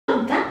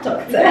that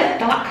doctor.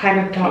 That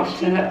kind of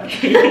doctor.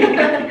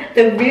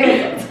 The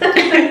real doctor.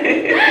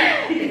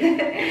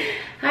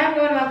 Hi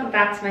everyone, welcome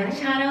back to my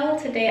channel.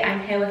 Today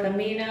I'm here with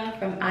Amina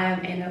from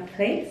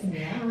IAmInAPlace.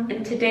 Yeah.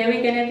 And today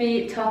we're going to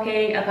be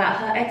talking about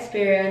her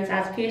experience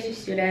as a PhD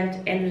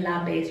student in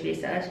lab-based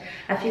research.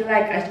 I feel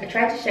like I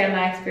tried to share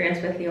my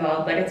experience with you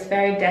all, but it's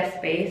very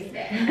desk-based.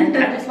 And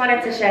I just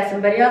wanted to share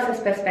somebody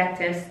else's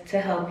perspectives to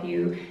help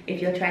you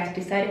if you're trying to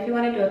decide if you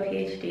want to do a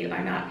PhD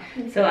or not.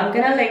 So I'm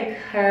going to link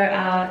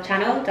her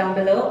channel down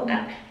below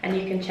and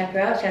you can check her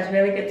out. She has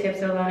really good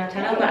tips over on her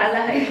channel, but I'll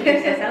let her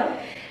introduce herself.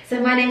 So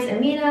my name's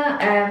Amina.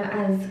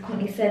 As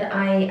Courtney said,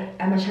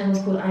 my channel is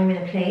called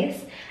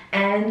IAmInAPlace,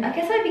 and I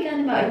guess I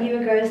began about a year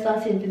ago.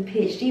 Started with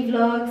PhD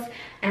vlogs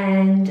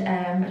and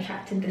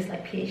attracted this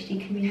like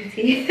PhD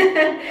community,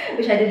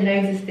 which I didn't know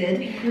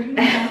existed.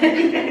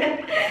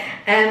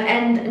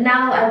 And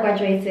now I've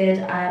graduated.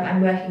 I'm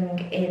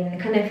working in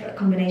kind of a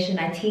combination.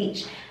 I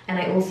teach and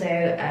I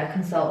also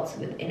consult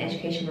in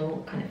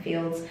educational kind of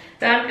fields.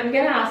 So I'm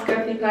going to ask her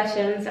a few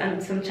questions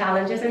and some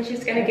challenges, and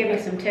she's going to give you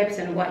some tips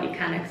on what you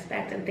can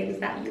expect and things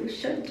that you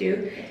should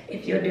do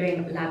if you're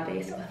doing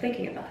lab-based or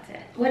thinking about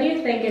it. What do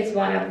you think is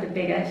one of the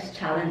biggest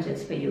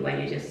challenges for you when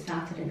you just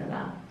started in the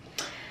lab?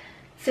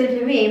 So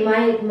for me,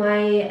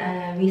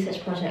 my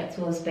research project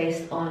was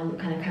based on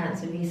kind of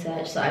cancer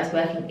research. So I was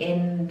working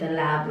in the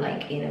lab,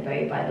 like in a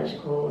very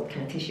biological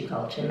kind of tissue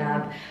culture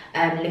lab,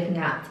 looking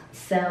at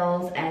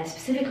cells and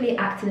specifically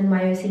actin and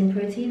myosin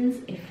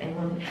proteins, if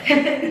anyone knows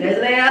what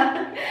they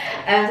are.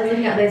 So I was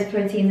looking at those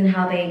proteins and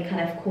how they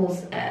kind of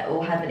cause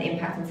or have an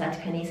impact on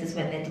cytokinesis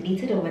when they're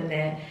deleted or when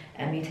they're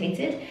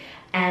mutated.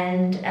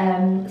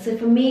 And so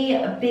for me,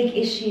 a big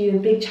issue, a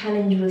big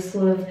challenge was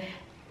sort of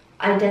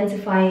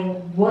identifying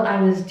what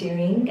I was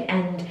doing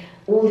and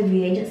all the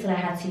reagents that I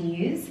had to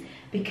use,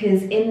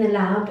 because in the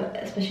lab,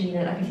 especially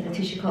like I said, the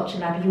tissue culture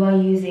lab, you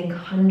are using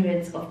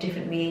hundreds of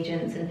different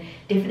reagents and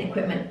different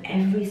equipment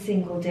every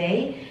single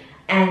day,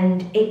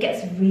 and it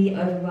gets really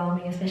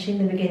overwhelming, especially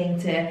in the beginning,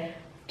 to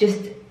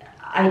just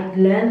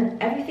learn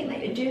everything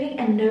that you're doing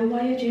and know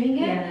why you're doing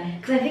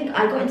it. Because I think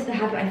I got into the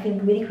habit, I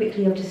think, really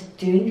quickly of just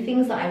doing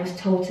things that I was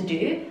told to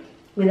do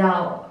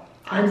without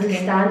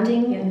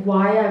understanding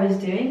why I was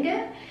doing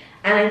it.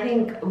 And I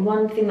think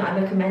one thing that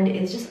I recommend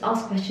is just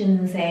ask questions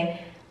and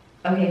say,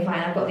 okay, fine,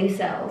 I've got these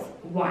cells.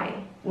 Why?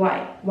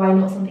 Why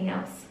not something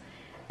else?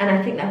 And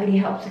I think that really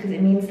helps, because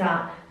it means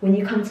that when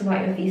you come to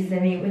write your thesis,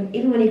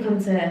 even when you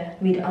come to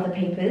read other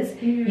papers,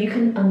 you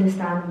can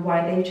understand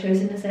why they've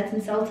chosen a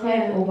certain cell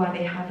type or why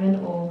they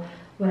haven't or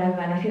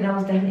whatever. And I think that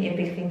was definitely a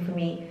big thing for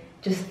me,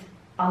 just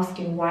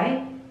asking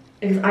why.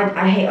 Because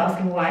I hate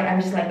asking why.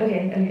 I'm just like,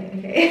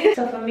 okay.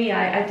 So for me,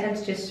 I tend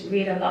to just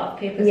read a lot of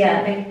papers. So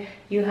I think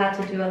you had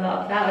to do a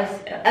lot of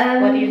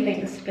that. What do you think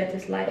the split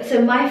is like?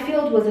 So my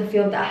field was a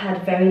field that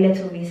had very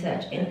little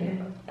research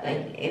in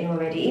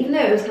already. Even though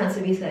it was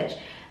cancer research,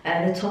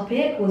 the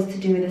topic was to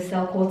do with the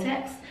cell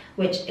cortex,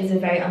 which is a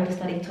very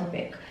understudied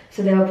topic.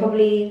 So there were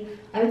probably,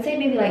 I would say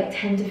maybe like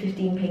 10 to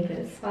 15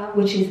 papers,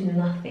 which is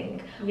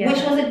nothing.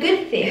 Which was a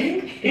good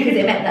thing, because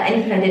it meant that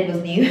anything I did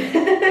was new.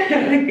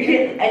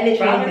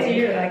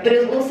 But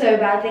it was also a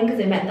bad thing, because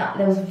it meant that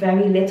there was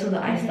very little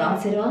that I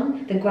started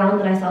on. The ground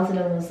that I started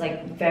on was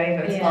like very,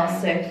 very sparse.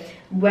 So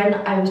when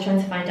I was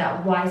trying to find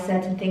out why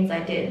certain things I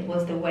did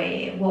was the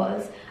way it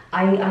was,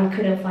 I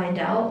couldn't find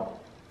out.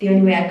 The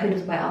only way I could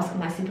was by asking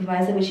my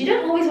supervisor, which you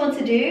don't always want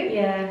to do.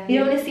 You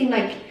don't want to seem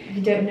like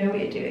you don't know what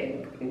you're doing.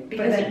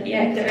 Because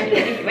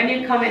when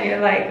you come in,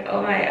 you're like,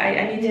 oh my,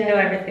 I need to know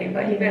everything,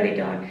 but you really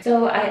don't.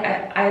 So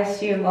I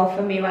assume, well,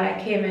 for me, when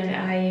I came in,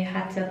 I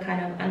had to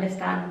kind of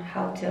understand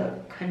how to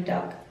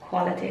conduct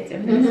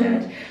qualitative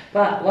research.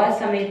 But what are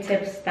some of the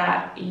tips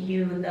that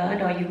you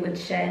learned or you would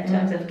share in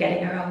terms of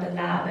getting around the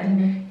lab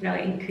and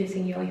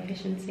increasing your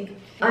efficiency?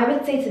 I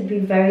would say to be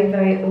very,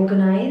 very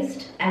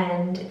organized,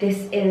 and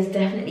this is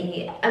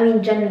definitely, I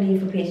mean, generally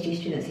for PhD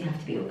students you have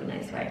to be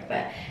organized, right?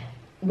 But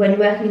when you're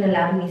working in a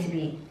lab, you need to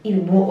be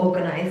even more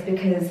organized,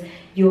 because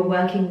you're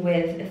working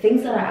with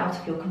things that are out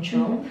of your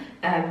control.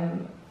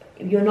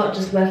 You're not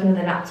just working with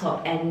a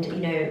laptop and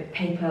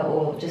paper,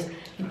 or just,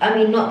 I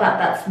mean, not that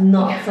that's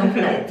not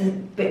something like,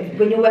 but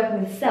when you're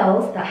working with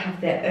cells that have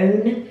their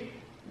own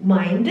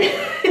mind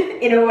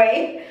in a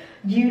way,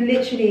 you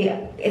literally,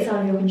 it's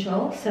out of your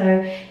control.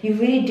 So you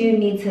really do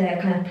need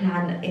to kind of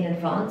plan in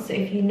advance. So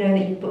if you know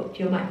that you booked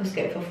your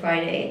microscope for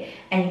Friday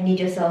and you need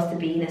your cells to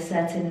be in a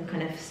certain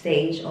kind of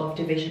stage of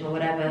division or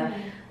whatever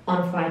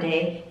on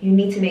Friday, you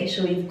need to make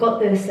sure you've got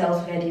those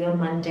cells ready on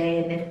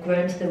Monday and they've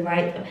grown to the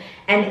right,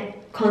 and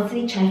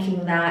constantly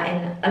checking that,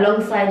 and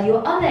alongside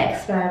your other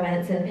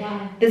experiments. And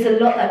there's a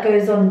lot that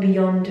goes on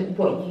beyond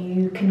what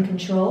you can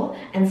control,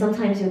 and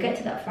sometimes you'll get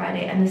to that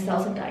Friday and the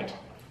cells have died.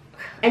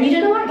 And you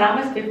don't know why. That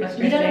must be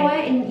frustrating. You don't know why,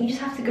 and you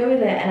just have to go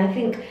with it. And I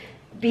think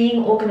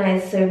being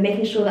organized, so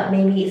making sure that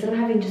maybe instead of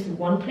having just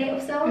one plate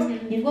of cells,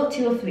 you've got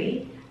 2 or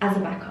 3 as a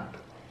backup.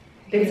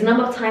 Because the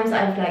number of times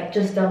I've like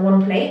just done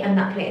one plate and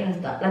that plate has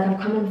done, like I've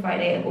come on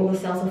Friday and all the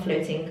cells are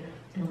floating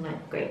And I'm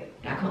like, great,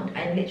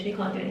 I literally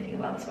can't do anything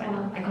about this right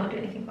now. I can't do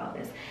anything about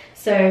this.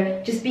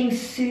 So just being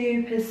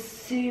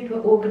super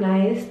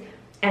organized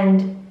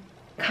and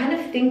kind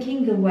of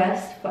thinking the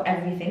worst for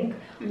everything.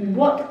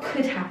 What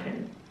could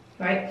happen,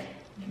 right?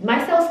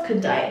 My cells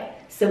could die.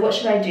 So what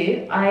should I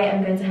do? I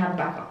am going to have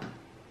backup.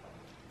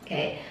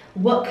 Okay,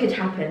 what could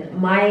happen?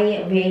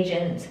 My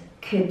reagent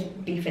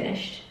could be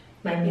finished.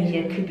 My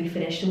media could be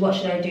finished. So what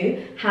should I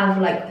do?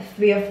 Have like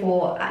 3 or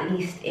 4 at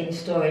least in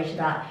storage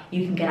that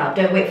you can get out.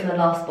 Don't wait for the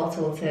last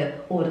bottle to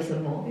order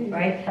some more,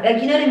 right? Like,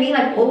 you know what I mean?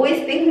 Like,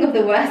 always thinking of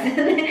the worst.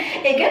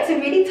 It gets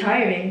really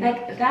tiring.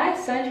 Like, that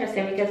is so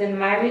interesting, because in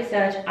my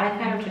research, I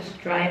kind of just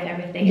drive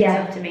everything. It's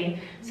up to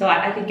me. So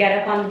I could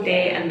get up on the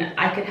day and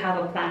I could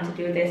have a plan to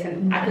do this,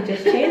 and I could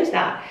just change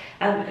that.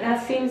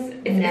 That seems,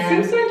 it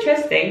seems so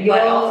interesting,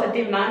 but also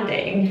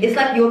demanding. It's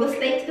like you're the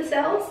slave to the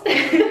cells.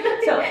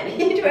 So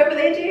you do whatever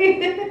they do.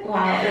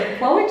 Wow.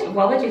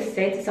 What would you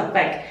say to something,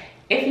 like,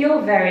 if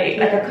you're very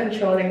like a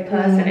controlling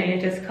person and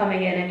you're just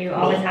coming in and you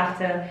always have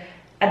to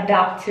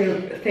adapt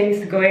to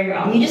things going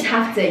wrong? You just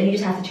have to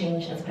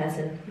change as a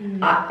person.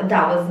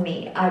 That was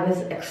me. I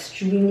was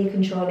extremely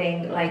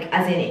controlling, like,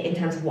 as in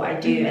terms of what I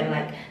do and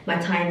like my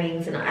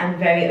timings, and I'm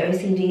very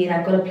OCD and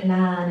I've got a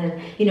plan,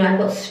 and you know, I've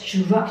got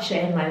structure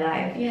in my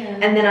life.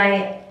 And then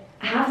I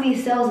have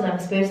these cells that I'm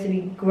supposed to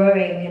be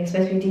growing and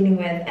supposed to be dealing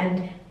with,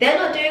 and they're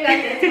not doing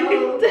as they're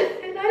told.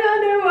 I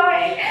don't know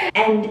why.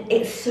 And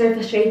it's so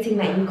frustrating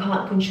that you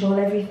can't control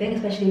everything,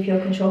 especially if you're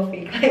a control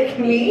freak like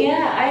me.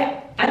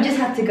 I just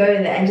have to go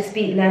there and just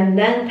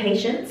learn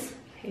patience.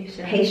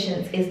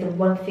 Patience is the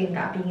one thing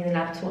that being in the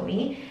lab taught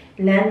me.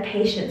 Learn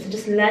patience, and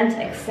just learn to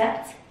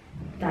accept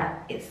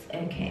that it's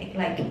okay.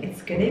 Like,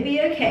 it's gonna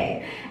be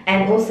okay.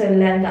 And also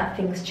learn that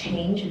things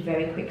change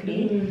very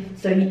quickly.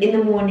 So in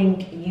the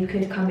morning, you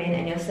could come in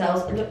and your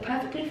cells look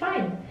perfectly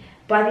fine.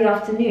 By the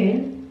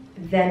afternoon,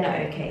 they're not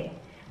okay.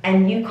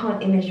 And you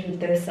can't image with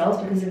those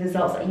cells, because the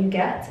results that you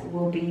get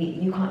will be,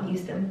 you can't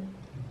use them.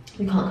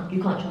 You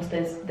can't trust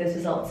those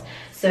results.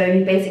 So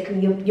you basically,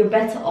 you're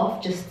better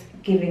off just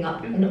giving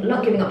up,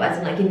 not giving up as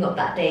in like giving up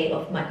that day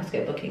of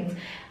microscope bookings,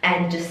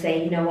 and just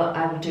say, you know what,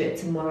 I will do it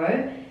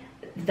tomorrow,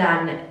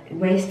 than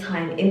waste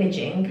time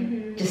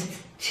imaging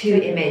just to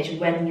image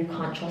when you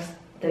can't trust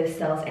those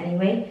cells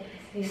anyway.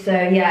 So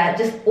yeah,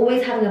 just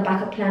always having a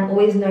backup plan,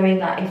 always knowing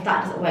that if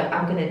that doesn't work,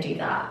 I'm gonna do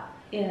that.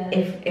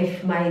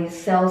 If my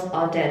cells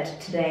are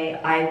dead today,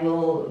 I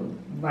will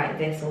write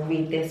this or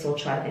read this or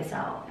try this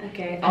out.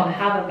 I'll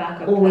have a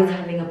backup always plan.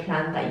 Having a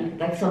plan that you,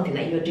 like, something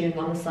that you're doing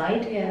on the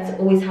side. So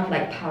always have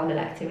like parallel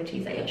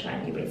activities that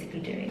you're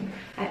basically doing.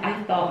 I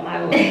thought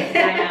my was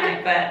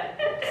dynamic, but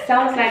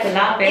sounds like a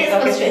lab It's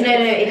frustrating.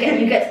 No,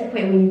 you get to the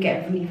point where you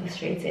get really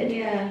frustrated.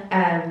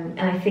 And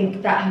I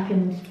think that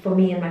happened for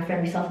me and my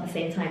friend. We started at the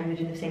same time. We were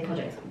doing the same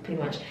projects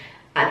pretty much.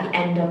 At the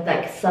end of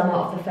like summer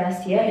of the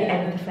first year, the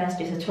end of the first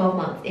year, so 12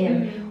 months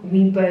in,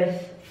 we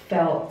both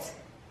felt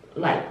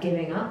like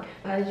giving up.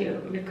 How did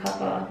you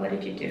recover? What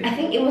did you do? I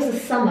think it was the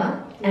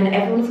summer and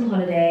everyone was on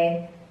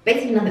holiday.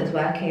 Basically nothing was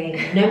working,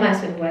 no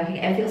mice were working,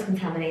 everything was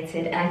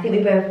contaminated, and I think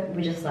we both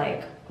were just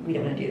like, we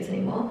don't want to do this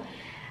anymore.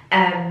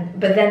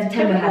 But then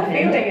September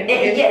happened.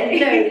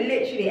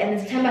 Literally. And then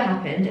September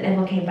happened, and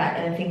everyone came back,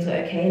 and then things were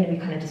okay, and then we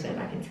kind of just went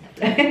back into the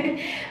flow.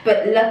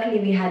 But luckily,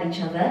 we had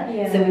each other,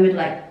 so we would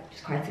like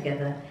just cry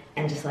together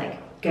and just like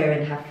go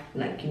and have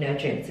like, you know,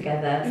 drinks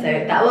together. So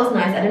that was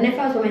nice. I don't know if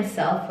I was by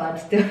myself, I'd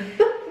still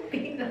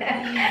be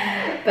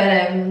there.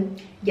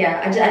 But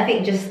yeah, I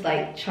think just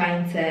like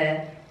trying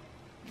to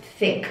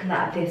think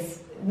that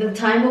the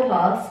time will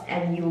pass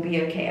and you will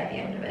be okay at the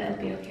end of it.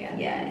 It'll be okay at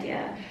the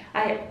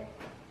end.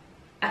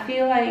 I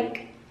feel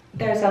like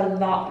there's a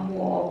lot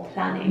more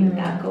planning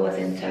that goes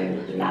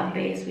into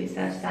lab-based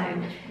research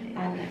time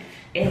and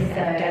in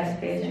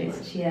desk-based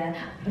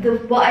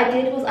research. What I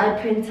did was I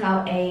print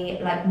out a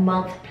like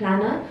month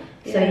planner,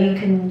 so you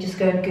can just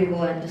go on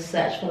Google and just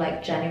search for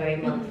like January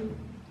month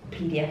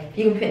PDF.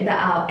 You can print that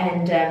out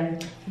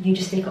and you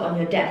just stick it on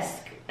your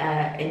desk,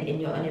 on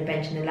your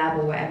bench in the lab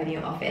or wherever in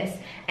your office,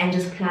 and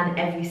just plan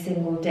every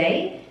single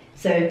day.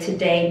 So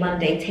today,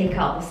 Monday, take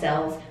out the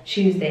cells.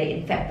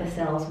 Tuesday, infect the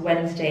cells.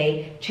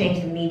 Wednesday,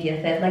 change the media.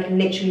 Thursday, like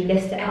literally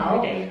list it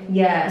out.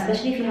 Yeah,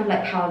 especially if you have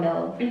like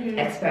parallel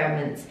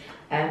experiments.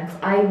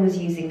 I was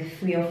using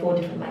 3 or 4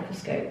 different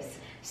microscopes.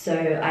 So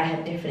I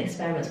had different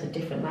experiments with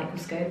different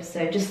microscopes.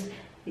 So just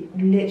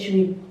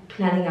literally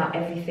planning out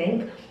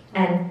everything.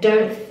 And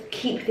don't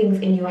keep things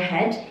in your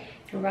head.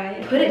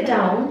 Put it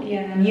down.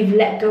 You've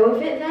let go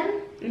of it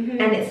then.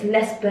 And it's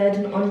less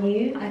burden on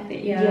you. I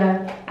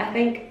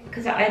think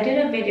because I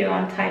did a video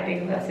on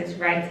typing versus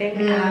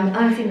writing.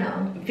 I've seen that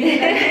one.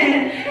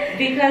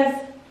 Because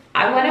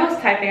when I was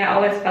typing, I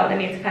always felt the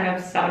need to kind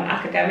of sound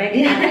academic.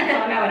 And I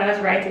found out when I was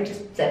writing,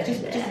 just put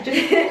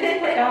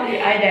down the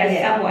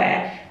idea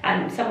somewhere,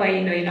 and somewhere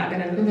you know you're not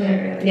going to lose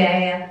it really.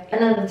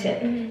 Another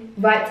tip: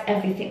 write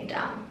everything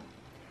down.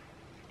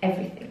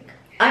 Everything.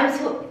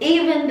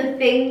 Even the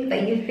thing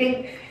that you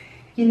think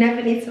you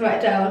never need to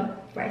write down.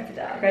 Write it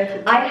down.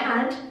 I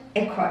had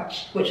a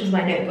crutch, which was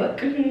my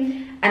notebook.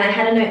 And I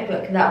had a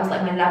notebook that was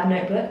like my lab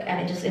notebook,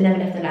 and it never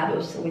left the lab, it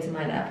was just always in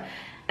my lab,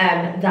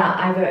 that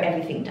I wrote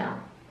everything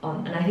down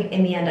on. And I think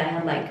in the end I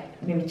had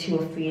like maybe 2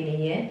 or 3 in a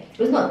year. It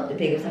was not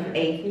big, it was like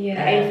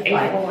A4,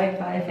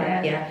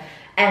 A5, yeah.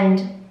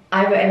 And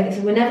I wrote everything.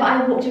 So whenever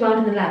I walked around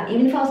in the lab,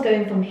 even if I was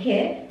going from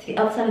here to the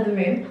other side of the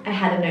room, I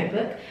had a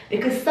notebook,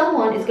 because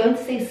someone is going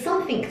to say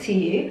something to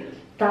you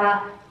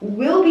that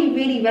will be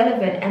really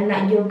relevant and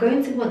that you're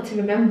going to want to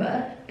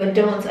remember, but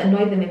don't want to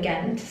annoy them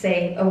again to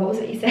say, oh, what was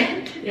it you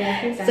said?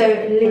 Yeah, exactly. So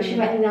literally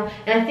writing down.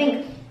 And I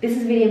think this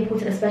is really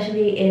important,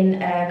 especially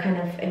in a kind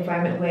of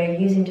environment where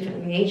you're using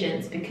different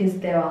reagents, because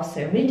there are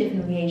so many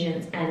different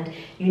reagents and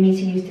you need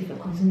to use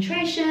different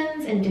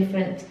concentrations and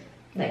different,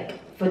 like,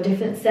 for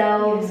different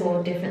cells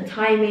or different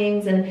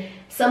timings. And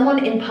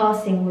someone in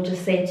passing will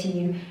just say to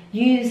you,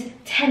 use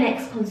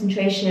 10x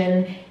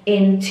concentration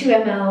in 2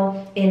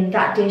 ml in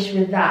that dish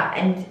with that,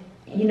 and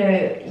you know,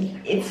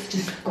 it's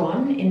just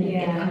gone in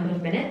a couple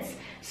of minutes.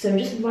 So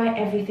just write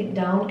everything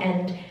down,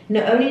 and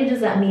not only does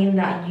that mean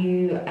that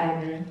you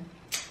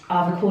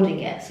are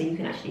recording it so you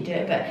can actually do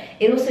it, but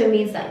it also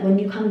means that when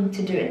you come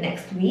to do it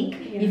next week,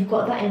 you've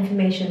got that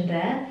information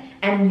there,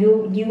 and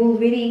you will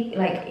really,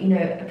 like, you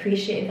know,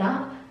 appreciate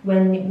that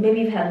when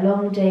maybe you've had a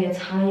long day, you're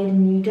tired,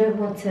 and you don't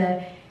want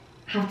to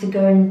have to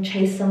go and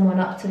chase someone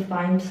up to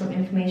find some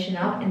information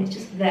out, and it's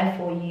just there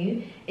for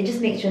you. It just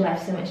makes your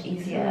life so much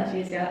easier. So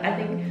much easier. I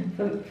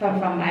think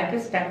from my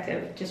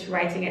perspective, just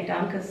writing it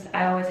down, because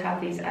I always have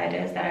these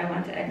ideas that I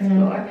want to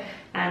explore,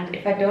 and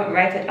if I don't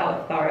write it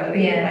out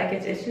thoroughly, like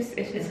it's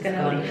just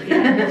gonna leave.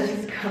 It's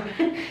just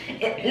gone.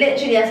 It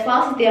literally, as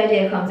fast as the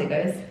idea comes, it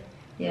goes.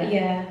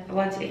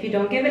 Once, if you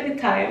don't give it the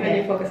time and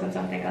you focus on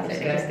something else,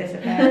 it just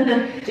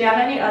disappears. Do you have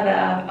any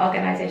other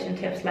organization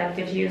tips? Like,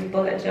 did you use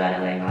bullet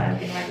journaling or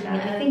anything like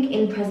that? I think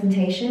in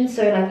presentations,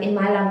 so like in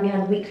my lab we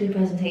had weekly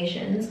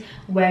presentations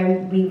where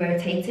we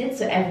rotated,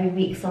 so every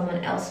week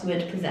someone else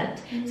would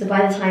present. So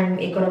by the time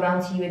it got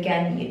around to you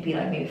again, you'd be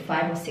like maybe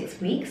 5 or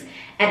 6 weeks,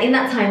 and in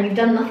that time you've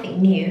done nothing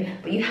new,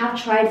 but you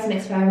have tried some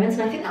experiments.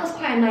 And I think that was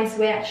quite a nice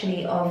way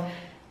actually of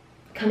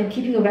kind of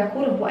keeping a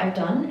record of what I've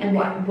done and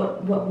what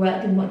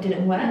worked and what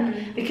didn't work,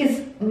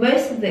 because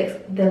most of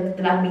the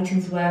lab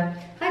meetings were,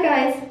 hi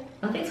guys,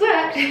 nothing's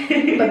worked,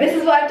 but this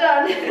is what I've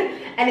done.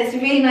 And it's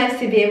really nice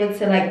to be able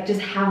to like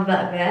just have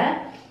that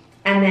there,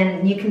 and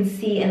then you can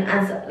see, and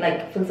as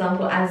like, for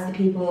example, as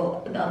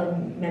the other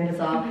members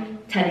are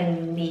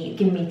telling me,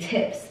 giving me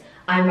tips,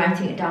 I'm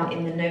writing it down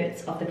in the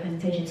notes of the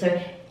presentation. So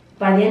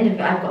by the end of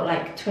it, I've got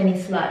like 20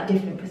 slightly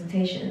different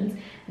presentations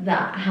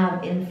that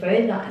have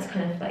info that is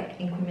kind of like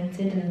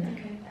incremented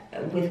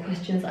and with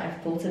questions that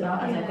I've thought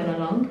about as I've gone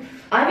along.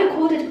 I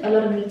recorded a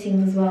lot of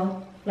meetings as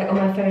well, like on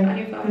my phone. On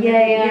your phone?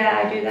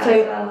 Yeah, I do that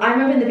so as well. I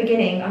remember in the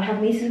beginning, I'd have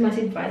meetings with my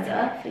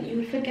supervisor. But you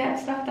would forget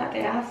stuff that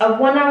they asked. A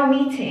 1-hour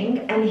meeting,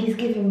 and he's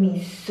given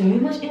me so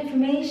much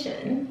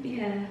information.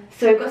 Yeah.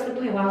 So it got to the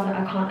point where I was like,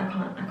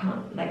 I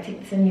can't like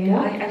take this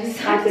anymore. I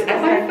just got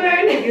my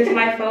phone. Use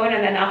my phone,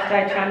 and then after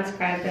I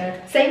transcribed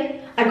it. Same.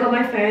 I got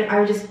my phone, I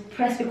would just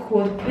press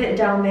record, put it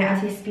down there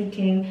as he's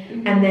speaking,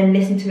 and then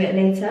listen to it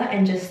later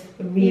and just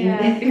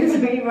read. Because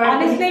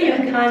honestly, you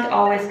can't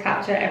always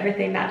capture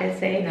everything that they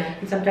say,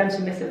 and sometimes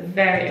you miss a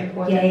very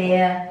important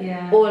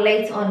point. Or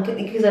later on,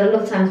 because a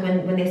lot of times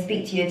when they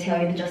speak to you, they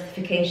tell you the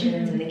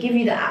justifications and they give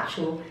you the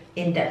actual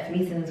in-depth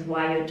reasons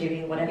why you're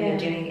doing whatever you're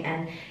doing,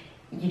 and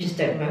you just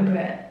don't remember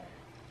it.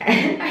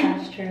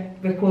 That's true.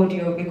 Record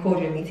your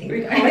meeting.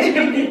 Record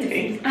your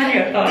meetings. And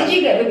your thoughts. Did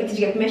you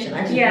get permission?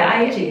 I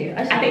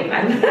think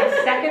my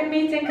second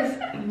meeting, because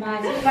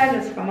my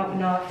supervisor's from up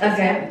north,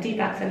 deep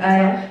accent as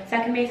well.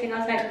 Second meeting, I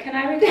was like, can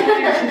I record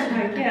it? She's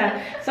like,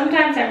 yeah.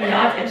 Sometimes I'm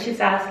not, and she's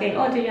asking,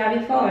 oh, do you have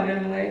your phone?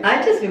 And I'm like,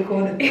 I just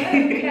recorded.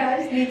 I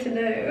just need to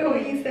know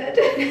what you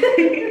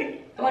said.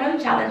 One of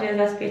the challenges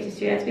as PhD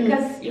students,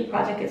 because your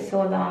project is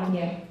so long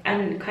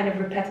and kind of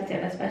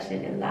repetitive, especially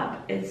in the lab,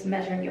 is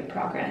measuring your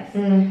progress.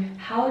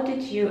 How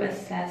did you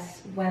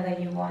assess whether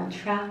you were on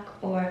track,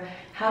 or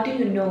how do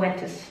you know when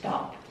to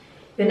stop?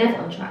 You're never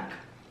on track.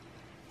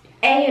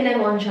 A, you're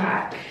never on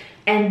track,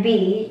 and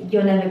B,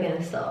 you're never going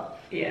to stop.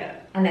 Yeah.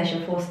 Unless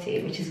you're forced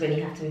to, which is when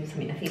you have to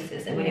submit a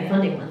thesis and when your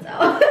funding runs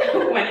out.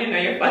 When you know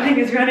your funding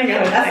is running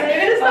out. That's when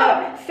you're going to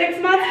stop.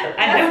 6 months?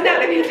 I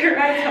definitely need to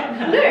write up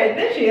now. No,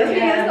 literally, that's when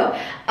you're going to stop.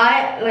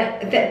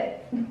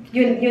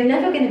 You're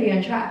never going to be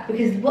on track,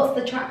 because what's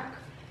the track?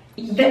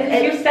 You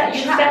set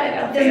it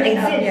up. Doesn't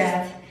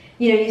exist.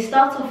 You know, you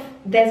start off,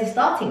 there's a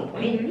starting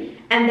point,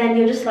 and then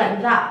you're just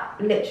like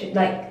that, literally,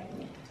 like,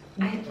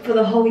 for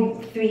the whole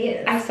 3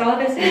 years. I saw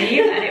this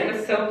meme and it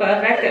was so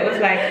perfect. It was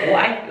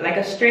like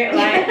a straight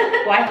line,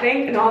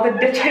 wiping, and all the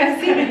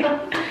ditches.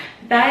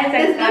 That is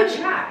There's no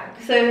track.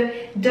 So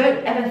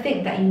don't ever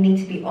think that you need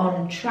to be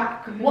on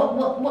track.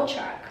 What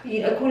track?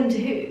 According to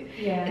who?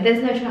 Yeah.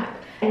 There's no track.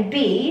 And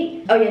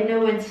B, know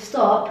when to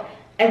stop.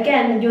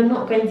 Again, you're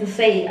not going to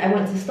say I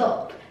want to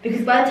stop,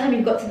 because by the time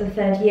you've got to the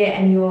 3rd year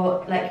and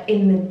you're like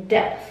in the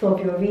depth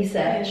of your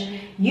research,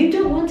 you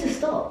don't want to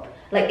stop.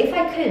 Like if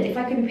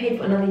I could be paid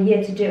for another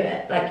year to do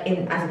it, like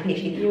as a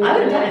PhD, I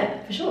would have done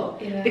it for sure.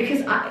 Yeah.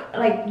 Because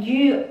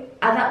you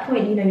at that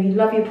point, you know, you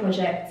love your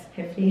project,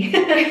 hopefully,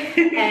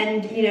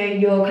 and you know,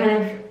 you're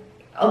kind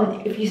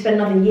of if you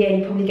spend another year,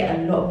 you probably get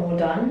a lot more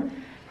done.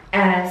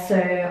 So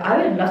I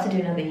would have loved to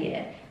do another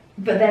year,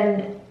 but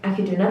then I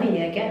could do another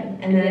year again,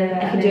 and then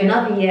I could do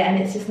another year,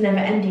 and it's just never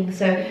ending.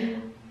 So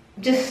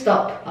just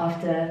stop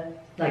after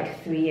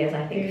like 3 years,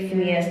 I think.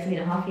 3 years,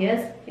 3.5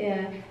 years.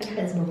 Yeah.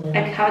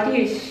 Like how do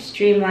you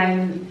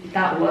streamline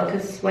that work?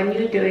 Because when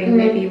you're doing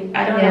maybe,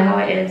 I don't know how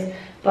it is,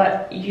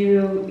 but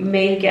you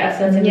may get a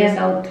certain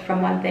result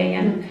from one thing,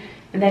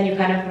 and then you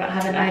kind of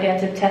have an idea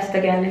to test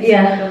again in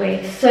some other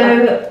way.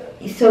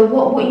 So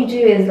what you do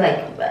is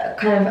like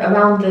kind of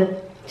around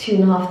the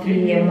 2.5,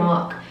 3 year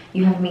mark,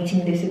 you have a meeting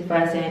with your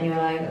supervisor, and you're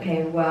like,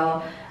 okay,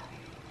 well,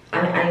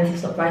 I need to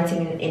stop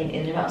writing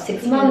in about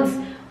 6 months.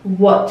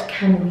 What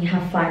can we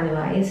have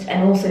finalized?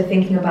 And also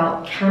thinking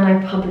about, can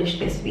I publish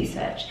this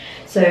research?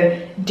 So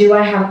do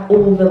I have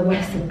all the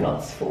Western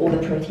blots for all the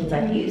proteins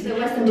I've used? The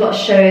Western blot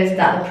shows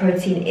that the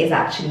protein is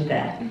actually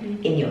there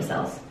in your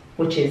cells,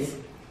 which is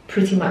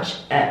pretty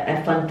much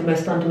the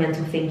most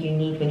fundamental thing you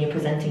need when you're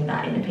presenting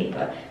that in a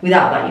paper.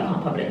 Without that, you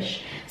can't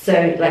publish.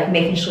 So like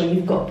making sure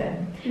you've got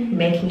them,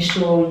 making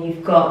sure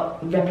you've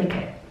got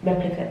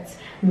replicates,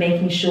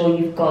 making sure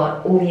you've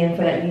got all the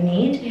info that you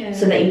need,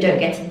 so that you don't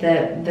get to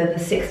the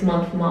 6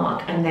 month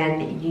mark and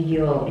then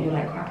you're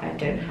like, crap, I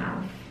don't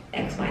have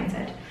X, Y, and Z.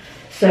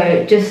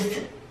 So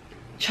just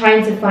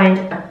trying to find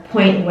a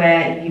point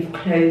where you've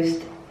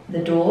closed the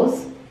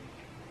doors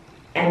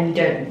and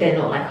they're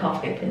not like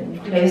half open.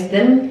 You've closed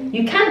them.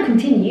 You can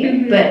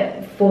continue,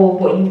 but for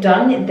what you've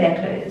done, they're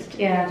closed.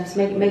 Yeah, just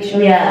make sure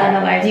you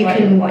analyze what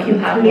you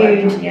have.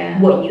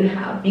 What you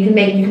have. You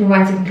can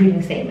write a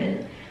concluding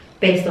statement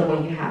based on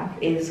what you have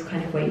is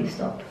kind of where you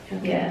stop.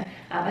 Okay. Yeah.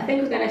 I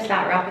think we're going to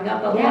start wrapping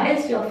up, but what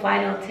is your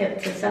final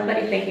tip to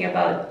somebody thinking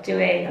about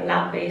doing a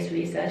lab-based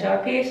research or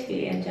a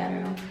PhD in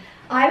general?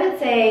 I would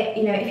say,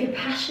 you know, if you're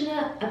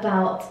passionate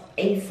about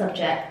a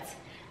subject,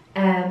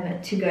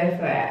 to go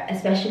for it,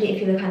 especially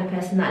if you're the kind of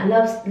person that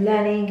loves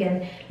learning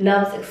and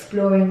loves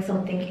exploring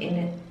something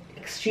in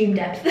extreme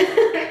depth.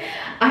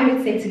 I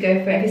would say to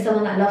go for it. If you're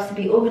someone that loves to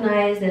be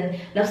organized and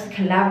loves to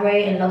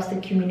collaborate and loves to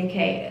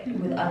communicate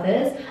with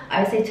others,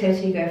 I would say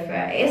totally go for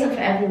it. It isn't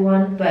for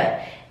everyone,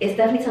 but it's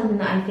definitely something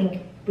that I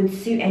think would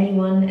suit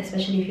anyone,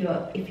 especially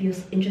if you're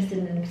interested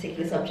in a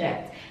particular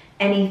subject.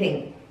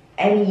 Anything.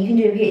 You can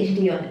do a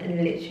PhD on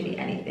literally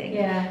anything.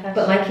 Yeah.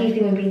 But my key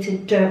thing would be to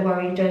don't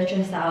worry, don't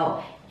stress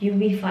out. You'll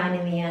be fine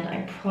in the end,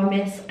 I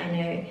promise. I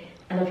know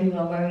a lot of people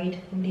are worried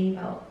probably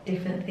about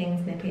different things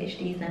in their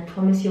PhDs, and I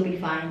promise you'll be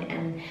fine.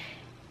 And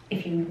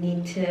if you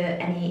need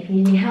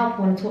any help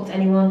or want to talk to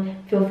anyone,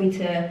 feel free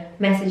to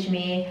message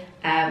me.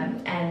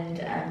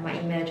 My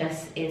email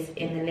address is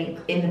in the link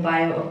in the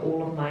bio of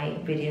all of my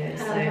videos.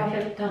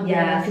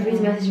 Feel free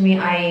to message me.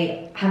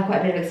 I have quite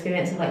a bit of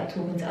experience of like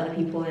talking to other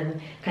people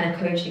and kind of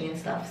coaching and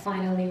stuff.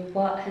 Finally,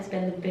 what has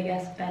been the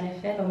biggest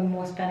benefit or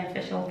most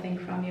beneficial thing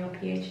from your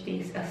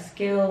PhDs? A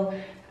skill,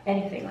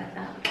 anything like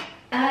that?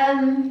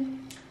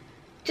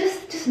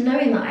 Just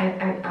knowing that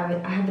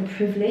I have the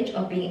privilege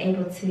of being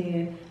able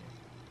to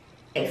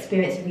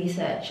experience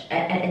research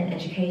and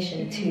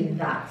education to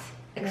that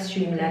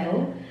extreme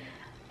level.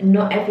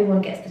 Not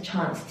everyone gets the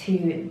chance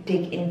to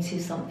dig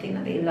into something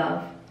that they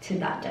love to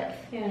that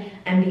depth.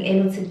 And being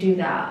able to do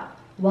that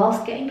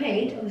whilst getting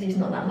paid, obviously it's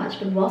not that much,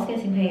 but whilst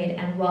getting paid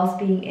and whilst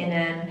being in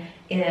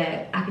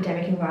an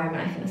academic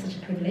environment, I think that's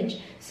such a privilege.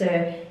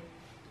 So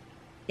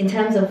in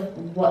terms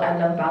of what I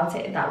love about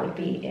it, that would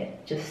be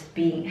it. Just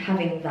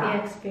having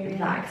that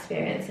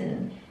experience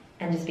and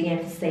just being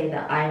able to say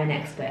that I'm an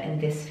expert in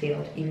this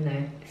field, even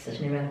though it's such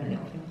an irrelevant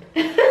little field.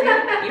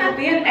 You'll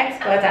be an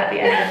expert at the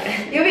end of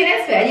it. You'll be an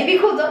expert, and you'll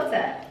be called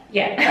doctor.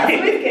 Yeah. That's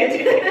always good.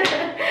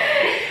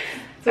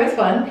 So it's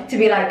fun to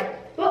be like,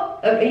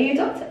 what, are you a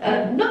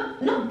doctor?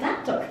 Not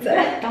that doctor.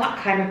 That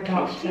kind of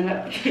doctor.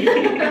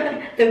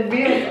 The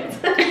real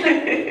doctor.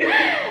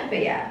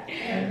 But yeah.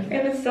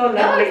 It was so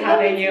lovely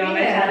having you on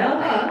my channel.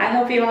 I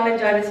hope you all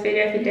enjoyed this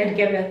video. If you did,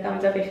 give it a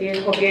thumbs up.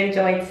 Hope you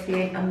enjoyed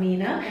seeing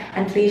Amina,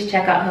 and please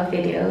check out her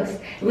videos.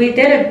 We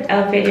did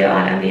a video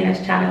on Amina's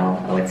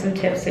channel with some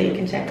tips, so you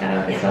can check that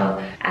out as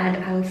well.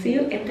 And I will see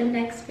you in the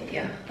next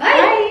video.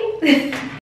 Bye.